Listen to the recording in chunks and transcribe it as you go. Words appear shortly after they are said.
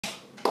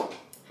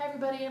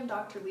everybody, I'm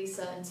Dr.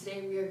 Lisa, and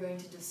today we are going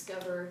to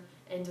discover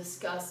and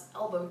discuss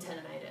elbow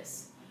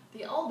tendonitis.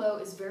 The elbow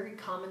is very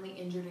commonly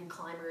injured in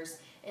climbers,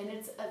 and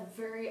it's a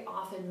very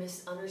often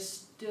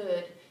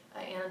misunderstood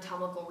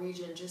anatomical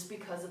region just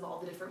because of all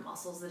the different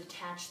muscles that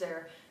attach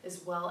there,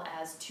 as well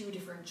as two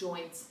different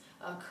joints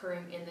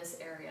occurring in this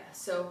area.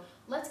 So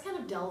let's kind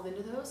of delve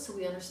into those so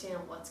we understand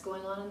what's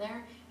going on in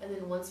there, and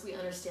then once we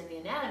understand the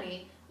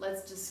anatomy,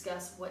 let's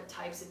discuss what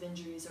types of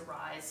injuries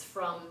arise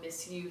from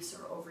misuse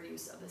or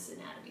overuse of this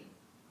anatomy.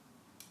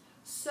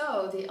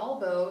 So the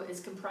elbow is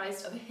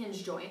comprised of a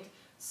hinge joint.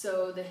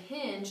 So the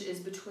hinge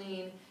is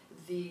between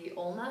the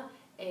ulna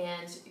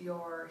and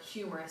your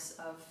humerus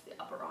of the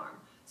upper arm.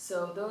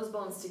 So those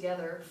bones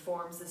together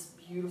forms this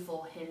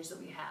beautiful hinge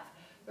that we have.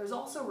 There's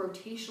also a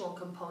rotational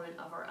component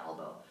of our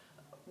elbow.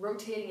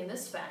 Rotating in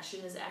this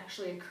fashion is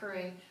actually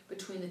occurring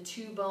between the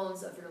two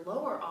bones of your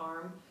lower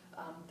arm,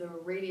 the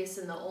radius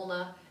and the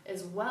ulna,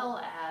 as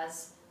well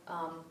as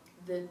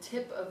the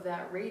tip of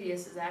that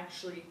radius is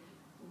actually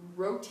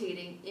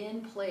rotating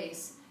in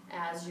place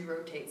as you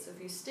rotate. So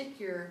if you stick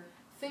your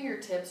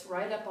fingertips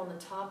right up on the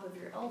top of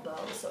your elbow,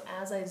 so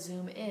as I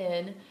zoom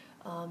in,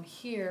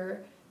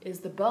 here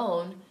is the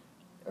bone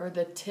or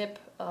the tip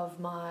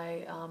of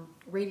my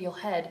radial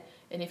head,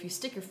 and if you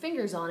stick your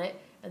fingers on it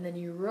and then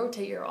you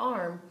rotate your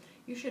arm,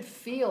 you should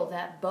feel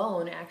that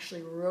bone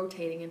actually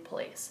rotating in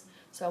place.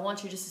 So I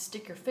want you just to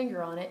stick your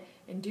finger on it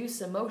and do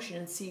some motion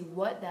and see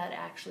what that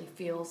actually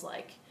feels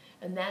like.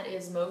 And that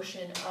is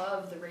motion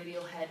of the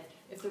radial head.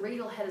 If the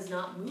radial head is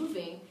not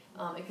moving,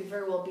 it could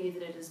very well be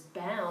that it is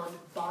bound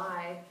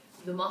by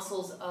the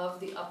muscles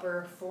of the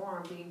upper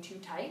forearm being too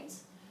tight.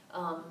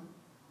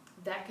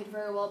 That could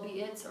very well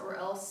be it, or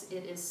else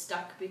it is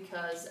stuck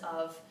because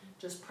of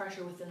just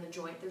pressure within the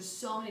joint. There's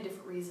so many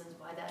different reasons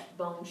why that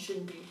bone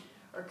shouldn't be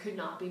or could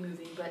not be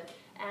moving, but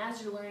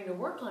as you're learning to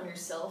work on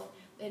yourself,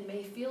 it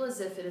may feel as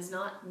if it is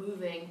not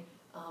moving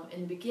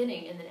in the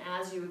beginning, and then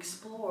as you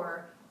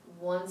explore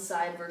one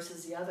side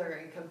versus the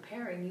other and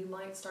comparing, you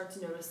might start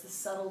to notice the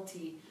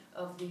subtlety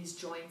of these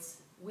joints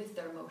with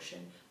their motion.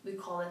 We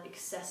call it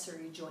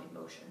accessory joint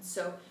motion.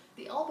 So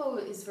the elbow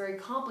is very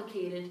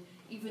complicated,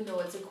 even though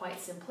it's a quite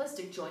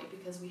simplistic joint,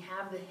 because we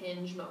have the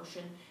hinge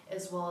motion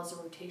as well as a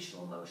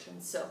rotational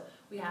motion. So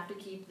we have to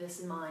keep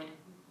this in mind.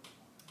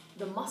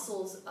 The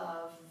muscles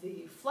of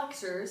the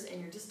flexors and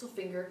your distal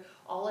finger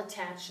all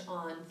attach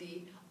on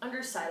the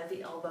underside of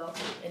the elbow,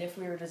 and if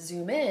we were to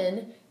zoom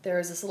in, there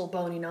is this little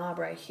bony knob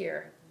right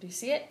here. Do you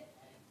see it?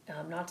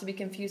 Not to be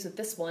confused with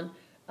this one.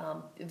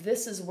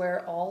 This is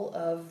where all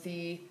of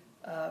the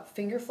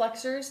finger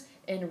flexors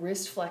and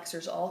wrist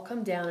flexors all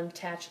come down and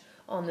attach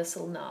on this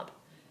little knob.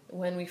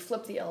 When we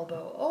flip the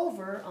elbow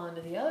over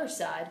onto the other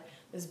side,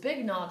 this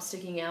big knob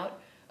sticking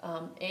out,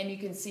 and you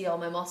can see all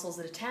my muscles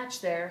that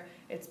attach there.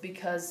 It's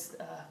because,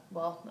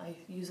 well, I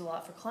use a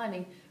lot for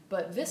climbing,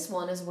 but this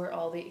one is where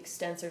all the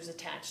extensors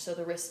attach. So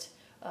the wrist,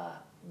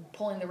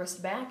 pulling the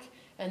wrist back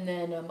and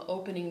then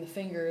opening the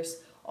fingers,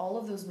 all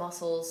of those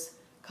muscles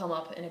come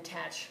up and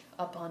attach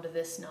up onto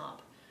this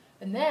knob.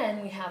 And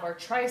then we have our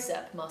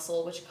tricep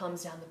muscle, which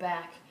comes down the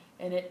back,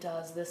 and it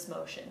does this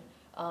motion.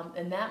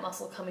 And that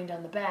muscle coming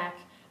down the back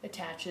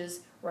attaches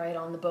right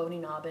on the bony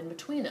knob in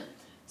between them.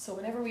 So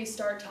whenever we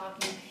start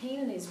talking pain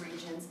in these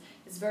regions,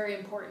 it's very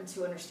important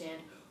to understand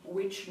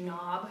which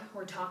knob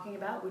we're talking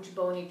about, which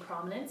bony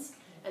prominence,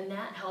 and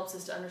that helps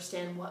us to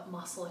understand what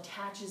muscle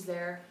attaches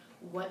there,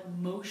 what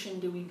motion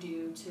do we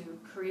do to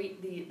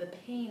create the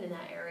pain in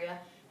that area,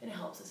 and it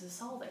helps us to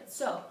solve it.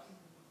 So,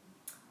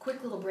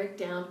 quick little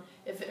breakdown: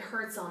 if it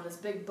hurts on this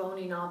big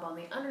bony knob on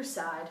the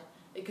underside,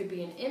 it could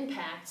be an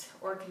impact,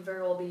 or it could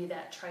very well be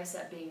that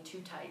tricep being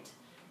too tight.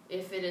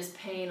 If it is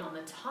pain on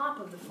the top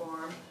of the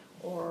forearm,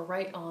 or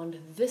right on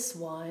this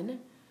one,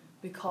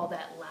 we call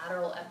that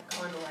lateral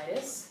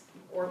epicondylitis,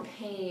 or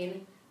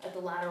pain at the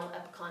lateral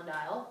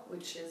epicondyle,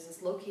 which is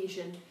this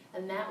location,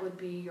 and that would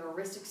be your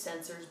wrist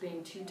extensors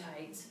being too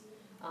tight.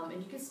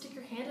 And you can stick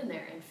your hand in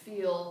there and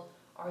feel,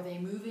 are they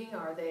moving?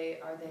 Are they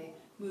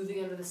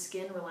moving under the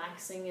skin,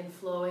 relaxing and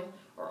flowing,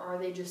 or are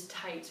they just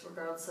tight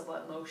regardless of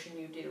what motion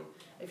you do?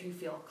 If you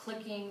feel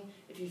clicking,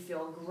 if you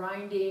feel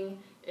grinding,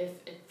 if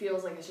it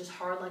feels like it's just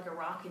hard like a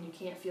rock and you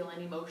can't feel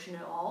any motion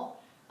at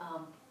all,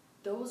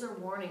 those are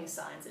warning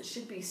signs. It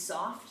should be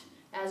soft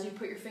as you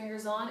put your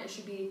fingers on. It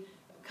should be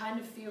kind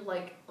of feel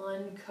like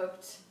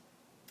uncooked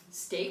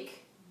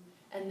steak,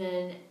 and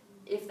then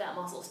if that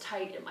muscle is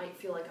tight, it might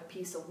feel like a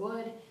piece of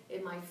wood.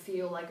 It might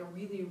feel like a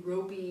really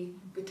ropey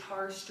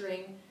guitar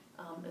string,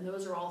 and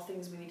those are all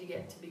things we need to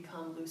get to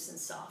become loose and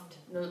soft.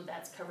 Note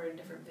that's covered in a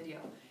different video.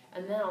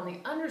 And then on the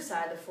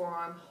underside of the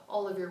forearm,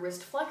 all of your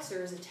wrist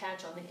flexors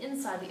attach on the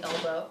inside of the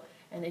elbow,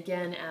 and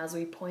again, as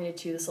we pointed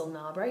to, this little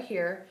knob right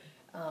here,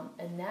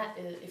 and that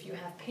is, if you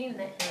have pain in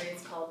that area,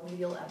 it's called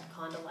medial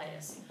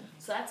epicondylitis.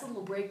 So that's a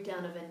little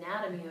breakdown of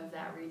anatomy of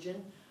that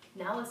region.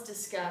 Now let's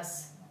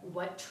discuss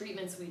what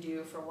treatments we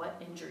do for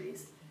what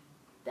injuries.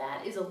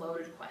 That is a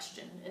loaded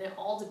question, and it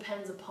all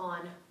depends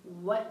upon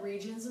what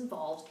region's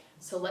involved.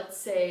 So let's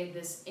say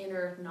this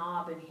inner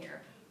knob in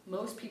here.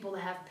 most people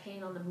that have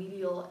pain on the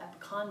medial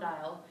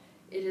epicondyle,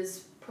 it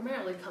is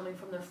primarily coming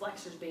from their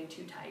flexors being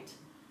too tight.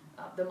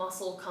 The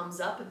muscle comes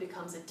up, it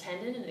becomes a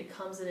tendon, and it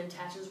comes and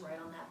attaches right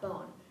on that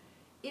bone.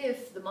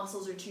 If the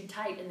muscles are too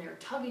tight and they're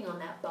tugging on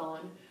that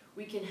bone,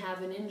 we can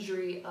have an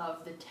injury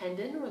of the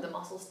tendon where the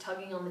muscle's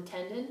tugging on the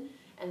tendon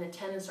and the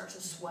tendon starts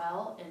to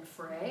swell and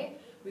fray.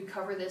 We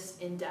cover this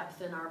in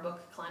depth in our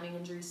book, Climbing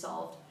Injuries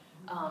Solved.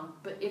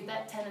 But if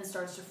that tendon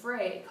starts to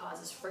fray, it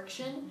causes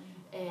friction,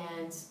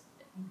 and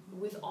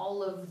with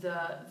all of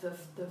the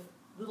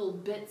little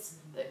bits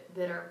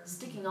that are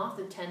sticking off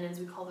the tendons,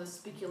 we call those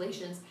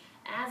spiculations.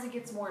 As it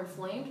gets more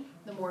inflamed,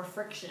 the more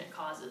friction it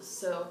causes.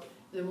 So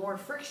the more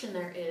friction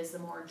there is, the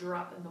more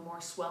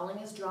swelling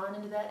is drawn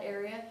into that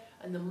area,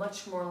 and the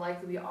much more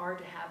likely we are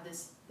to have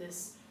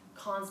this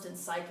constant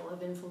cycle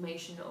of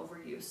inflammation and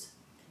overuse.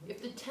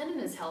 If the tendon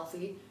is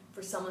healthy,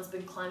 for someone who's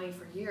been climbing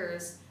for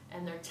years,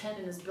 and their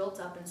tendon is built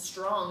up and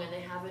strong and they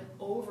haven't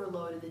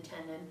overloaded the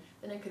tendon,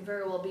 then it could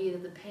very well be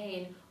that the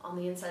pain on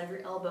the inside of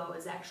your elbow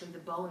is actually the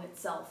bone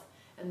itself.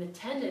 And the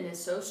tendon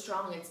is so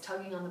strong it's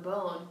tugging on the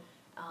bone,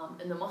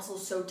 and the muscle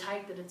is so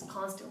tight that it's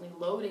constantly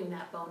loading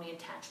that bony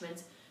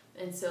attachment.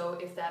 And so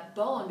if that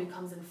bone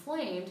becomes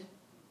inflamed,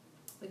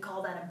 we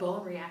call that a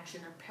bone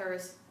reaction or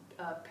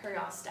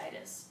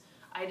periostitis.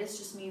 Itis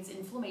just means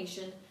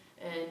inflammation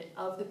and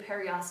of the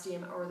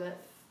periosteum, or the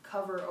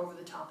cover over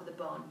the top of the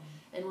bone.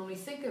 And when we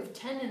think of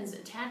tendons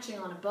attaching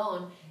on a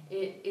bone,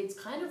 it's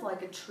kind of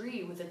like a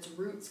tree with its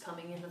roots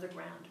coming into the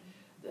ground.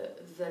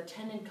 The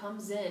tendon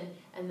comes in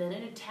and then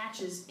it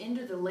attaches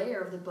into the layer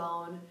of the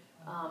bone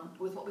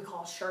with what we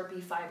call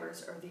Sharpie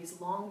fibers, or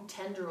these long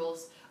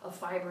tendrils of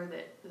fiber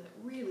that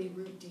really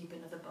root deep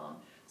into the bone.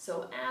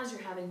 So as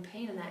you're having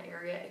pain in that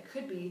area, it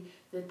could be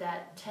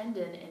that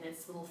tendon and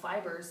its little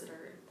fibers that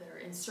are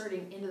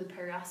inserting into the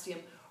periosteum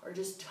are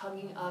just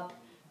tugging up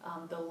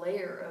the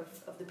layer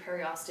of the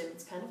periosteum.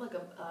 It's kind of like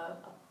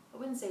I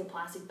wouldn't say a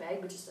plastic bag,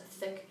 but just a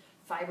thick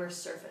fibrous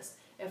surface.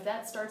 If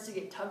that starts to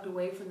get tugged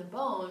away from the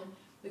bone,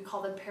 we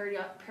call the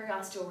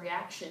periosteal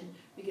reaction.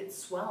 We get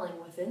swelling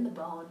within the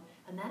bone,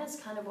 and that is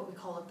kind of what we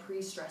call a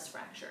pre-stress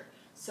fracture.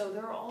 So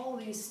there are all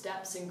these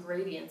steps and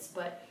gradients,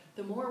 but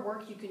the more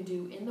work you can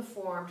do in the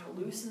forearm to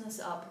loosen this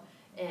up,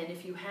 and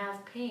if you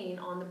have pain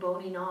on the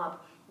bony knob,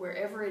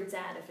 wherever it's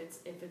at,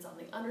 if it's on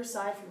the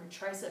underside from your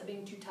tricep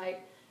being too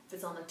tight, if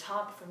it's on the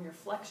top from your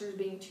flexors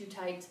being too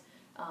tight,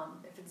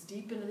 if it's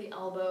deep into the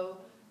elbow,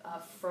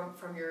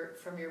 from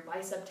your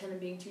bicep tendon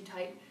being too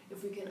tight,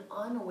 if we can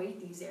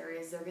unweight these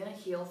areas, they're going to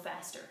heal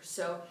faster.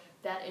 So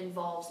that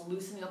involves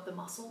loosening up the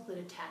muscle that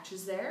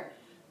attaches there.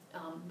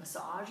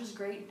 Massage is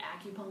great,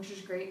 acupuncture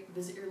is great,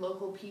 visit your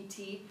local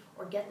PT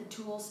or get the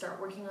tools, start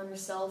working on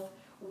yourself.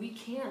 We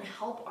can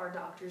help our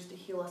doctors to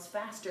heal us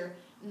faster,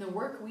 and the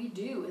work we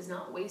do is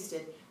not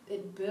wasted.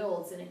 It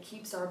builds and it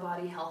keeps our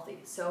body healthy.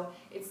 So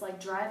it's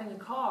like driving a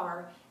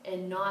car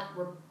and not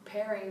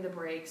repairing the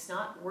brakes,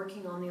 not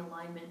working on the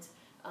alignment.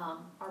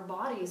 Our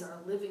bodies are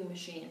living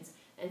machines,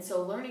 and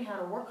so learning how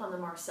to work on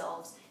them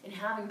ourselves and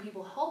having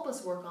people help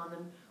us work on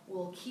them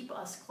will keep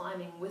us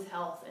climbing with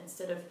health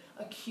instead of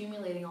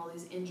accumulating all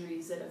these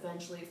injuries that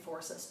eventually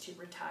force us to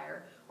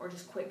retire or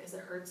just quit because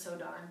it hurts so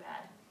darn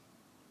bad.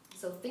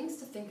 So things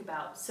to think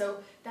about. So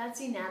that's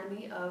the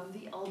anatomy of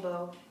the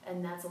elbow,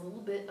 and that's a little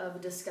bit of a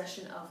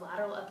discussion of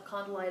lateral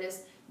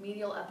epicondylitis,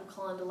 medial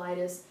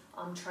epicondylitis,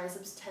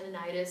 triceps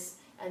tendonitis,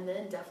 and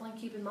then definitely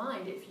keep in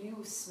mind, if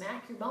you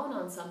smack your bone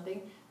on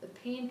something, the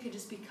pain could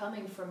just be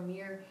coming from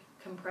mere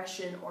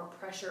compression or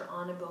pressure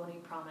on a bony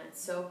prominence.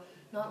 So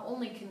not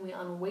only can we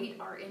unweight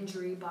our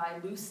injury by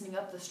loosening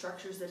up the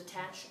structures that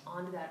attach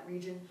onto that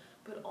region,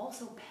 but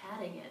also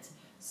padding it.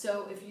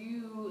 So if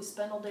you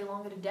spend all day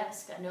long at a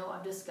desk, I know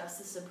I've discussed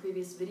this in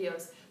previous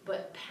videos,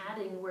 but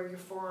padding where your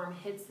forearm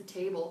hits the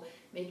table,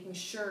 making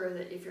sure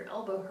that if your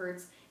elbow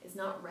hurts, it's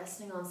not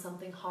resting on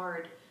something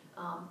hard.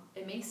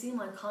 It may seem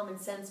like common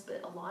sense,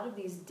 but a lot of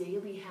these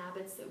daily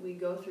habits that we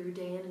go through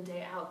day in and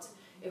day out,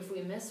 if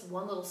we miss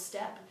one little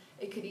step,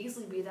 it could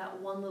easily be that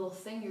one little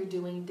thing you're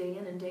doing day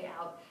in and day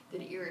out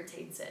that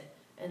irritates it.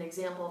 An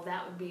example of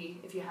that would be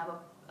if you have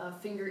a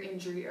finger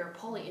injury or a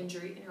pulley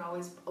injury and you're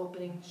always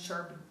opening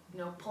sharp,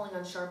 pulling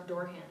on sharp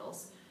door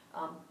handles.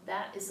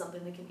 That is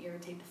something that can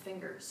irritate the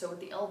finger. So with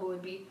the elbow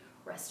would be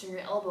resting your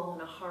elbow on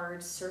a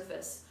hard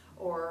surface,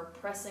 or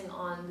pressing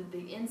on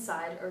the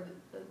inside or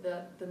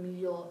the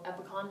medial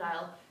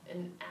epicondyle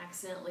and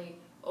accidentally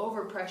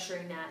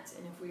overpressuring that.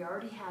 And if we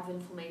already have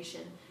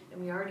inflammation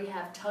and we already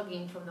have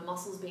tugging from the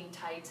muscles being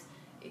tight,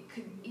 it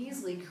could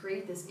easily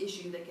create this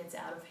issue that gets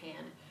out of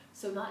hand.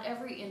 So not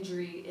every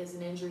injury is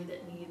an injury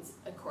that needs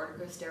a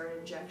corticosteroid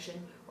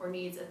injection or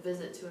needs a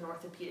visit to an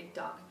orthopedic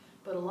doc.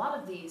 But a lot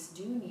of these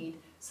do need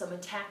some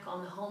attack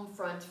on the home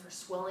front for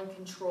swelling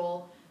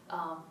control.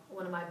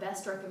 One of my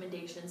best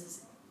recommendations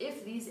is,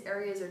 if these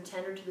areas are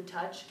tender to the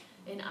touch,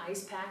 an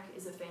ice pack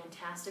is a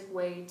fantastic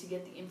way to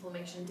get the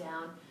inflammation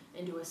down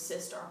and to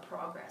assist our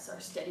progress, our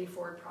steady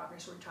forward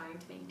progress we're trying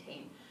to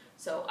maintain.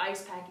 So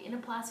ice pack in a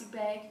plastic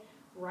bag,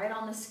 right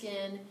on the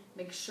skin,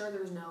 make sure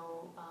there's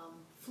no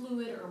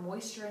fluid or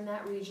moisture in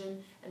that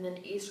region, and then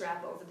ACE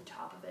wrap over the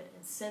top of it.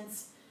 And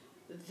since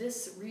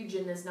this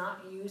region is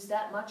not used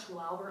that much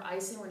while we're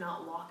icing, we're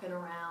not walking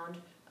around,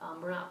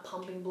 we're not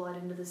pumping blood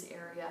into this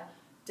area,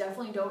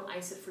 definitely don't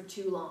ice it for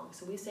too long.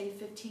 So we say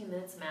 15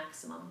 minutes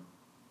maximum.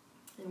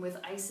 And with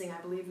icing,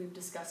 I believe we've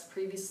discussed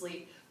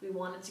previously, we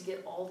want it to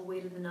get all the way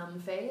to the numb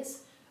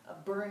phase.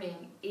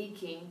 Burning,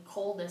 aching,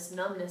 coldness,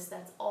 numbness,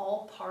 that's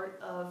all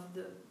part of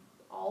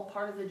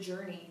the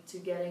journey to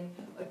getting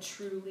a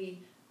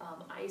truly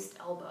iced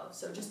elbow.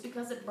 So just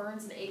because it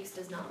burns and aches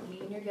does not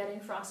mean you're getting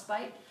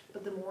frostbite,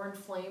 but the more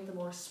inflamed, the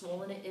more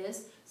swollen it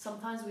is.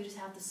 Sometimes we just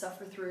have to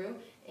suffer through,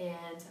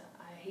 and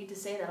I hate to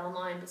say that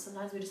online, but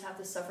sometimes we just have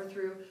to suffer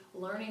through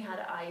learning how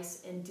to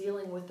ice and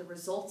dealing with the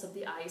results of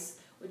the ice,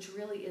 which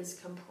really is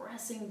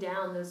compressing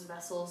down those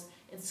vessels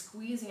and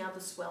squeezing out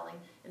the swelling,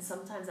 and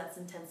sometimes that's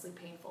intensely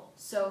painful.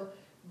 So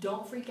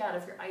don't freak out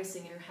if you're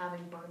icing and you're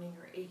having burning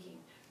or aching.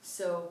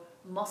 So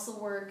muscle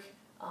work,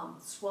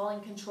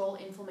 swelling control,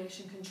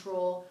 inflammation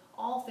control,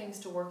 all things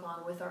to work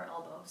on with our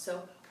elbow.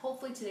 So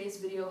hopefully today's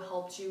video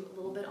helped you a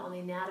little bit on the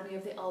anatomy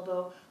of the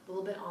elbow, a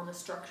little bit on the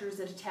structures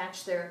that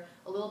attach there,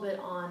 a little bit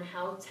on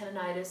how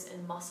tendonitis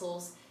and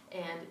muscles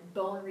and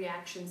bone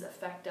reactions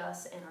affect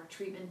us and our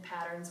treatment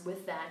patterns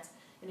with that.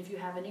 And if you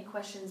have any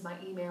questions, my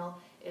email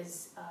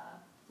is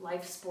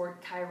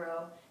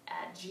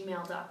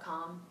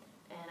lifesportcairo@gmail.com,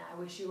 and I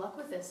wish you luck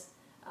with this.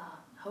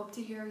 Hope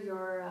to hear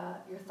your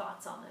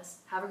thoughts on this.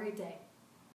 Have a great day.